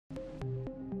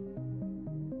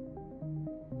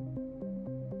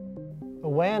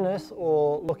Awareness,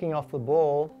 or looking off the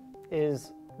ball,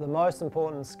 is the most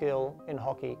important skill in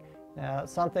hockey. Now,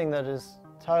 it's something that is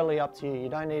totally up to you. You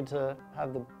don't need to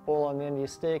have the ball on the end of your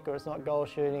stick, or it's not goal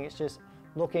shooting, it's just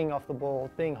looking off the ball,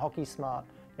 being hockey smart.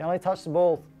 You only touch the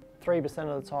ball 3%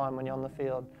 of the time when you're on the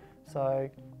field. So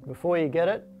before you get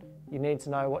it, you need to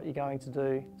know what you're going to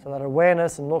do. So that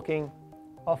awareness and looking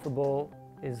off the ball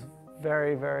is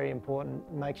very, very important.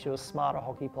 It makes you a smarter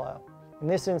hockey player. In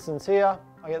this instance here,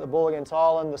 I get the ball against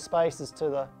Ireland, the space is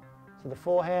to the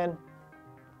forehand.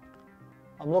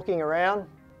 I'm looking around,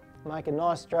 make a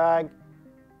nice drag,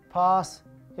 pass,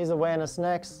 here's awareness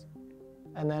next,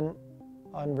 and then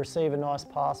I receive a nice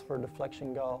pass for a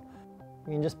deflection goal.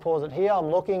 You can just pause it here,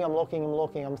 I'm looking,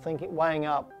 I'm thinking, weighing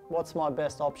up, what's my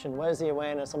best option, where's the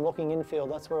awareness, I'm looking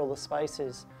infield, that's where all the space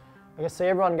is. I can see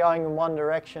everyone going in one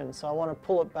direction, so I want to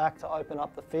pull it back to open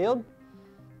up the field.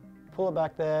 Pull it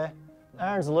back there.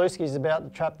 Aaron Zaluski's about to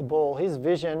trap the ball. His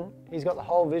vision, he's got the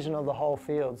whole vision of the whole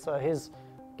field, so his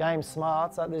game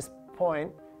smarts at this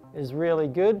point is really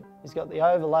good. He's got the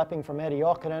overlapping from Eddie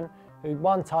Okinen, who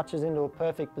one touches into a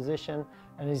perfect position,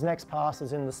 and his next pass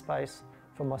is in the space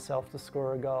for myself to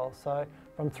score a goal. So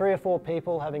from 3 or 4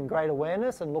 people having great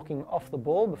awareness and looking off the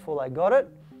ball before they got it,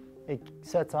 it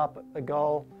sets up a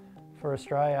goal for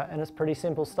Australia, and it's pretty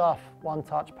simple stuff. One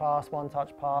touch pass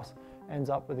ends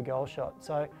up with a goal shot.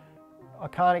 So I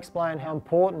can't explain how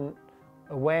important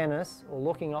awareness or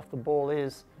looking off the ball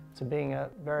is to being a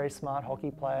very smart hockey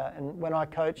player. And when I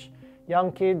coach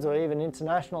young kids or even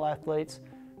international athletes,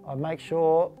 I make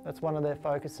sure that's one of their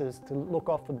focuses, to look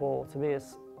off the ball, to be a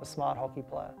smart hockey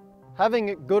player.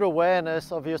 Having good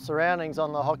awareness of your surroundings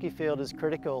on the hockey field is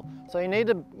critical. So you need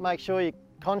to make sure you're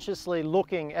consciously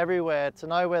looking everywhere to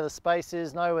know where the space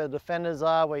is, know where the defenders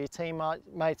are, where your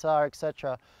teammates are,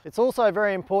 etc. It's also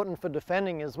very important for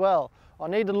defending as well. I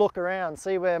need to look around,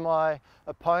 see where my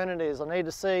opponent is. I need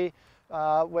to see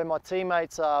where my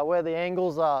teammates are, where the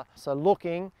angles are. So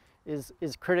looking is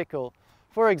critical.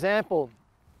 For example,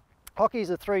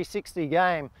 hockey's a 360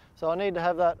 game, so I need to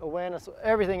have that awareness of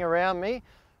everything around me.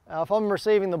 If I'm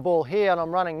receiving the ball here and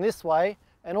I'm running this way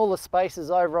and all the space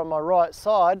is over on my right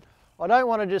side, I don't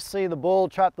want to just see the ball,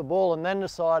 trap the ball and then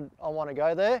decide I want to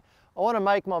go there. I want to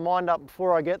make my mind up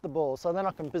before I get the ball, so then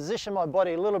I can position my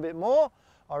body a little bit more.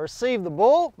 I receive the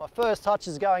ball, my first touch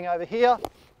is going over here,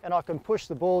 and I can push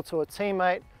the ball to a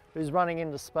teammate who's running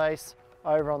into space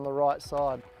over on the right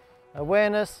side.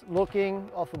 Awareness, looking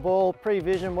off the ball,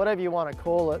 pre-vision, whatever you want to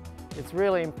call it, it's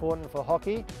really important for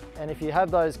hockey, and if you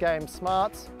have those game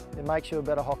smarts, it makes you a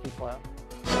better hockey player.